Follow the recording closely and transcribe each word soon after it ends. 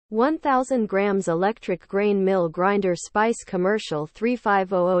1000 grams electric grain mill grinder spice commercial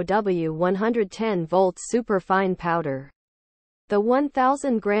 3500W 110 volts superfine powder. The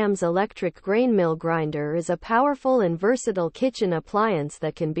 1000 grams electric grain mill grinder is a powerful and versatile kitchen appliance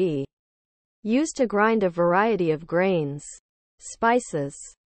that can be used to grind a variety of grains, spices,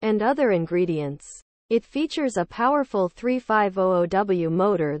 and other ingredients. It features a powerful 3500W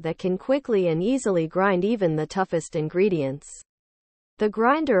motor that can quickly and easily grind even the toughest ingredients. The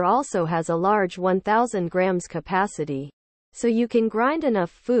grinder also has a large 1000 grams capacity, so you can grind enough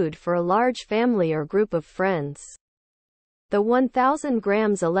food for a large family or group of friends. The 1000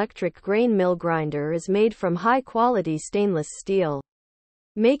 grams electric grain mill grinder is made from high-quality stainless steel,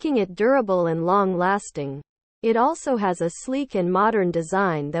 making it durable and long-lasting. It also has a sleek and modern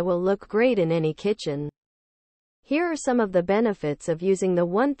design that will look great in any kitchen. Here are some of the benefits of using the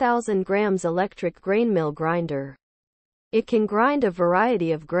 1000 grams electric grain mill grinder. It can grind a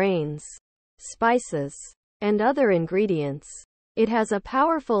variety of grains, spices, and other ingredients. It has a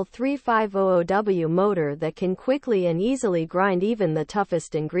powerful 3500W motor that can quickly and easily grind even the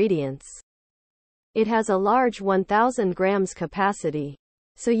toughest ingredients. It has a large 1000 grams capacity,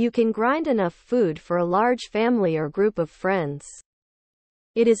 so you can grind enough food for a large family or group of friends.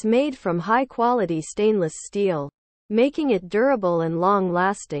 It is made from high-quality stainless steel, making it durable and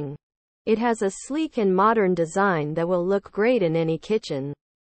long-lasting. It has a sleek and modern design that will look great in any kitchen.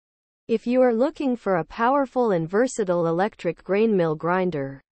 If you are looking for a powerful and versatile electric grain mill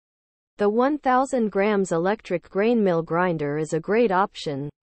grinder, the 1000 grams electric grain mill grinder is a great option.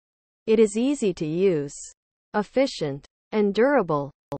 It is easy to use, efficient, and durable.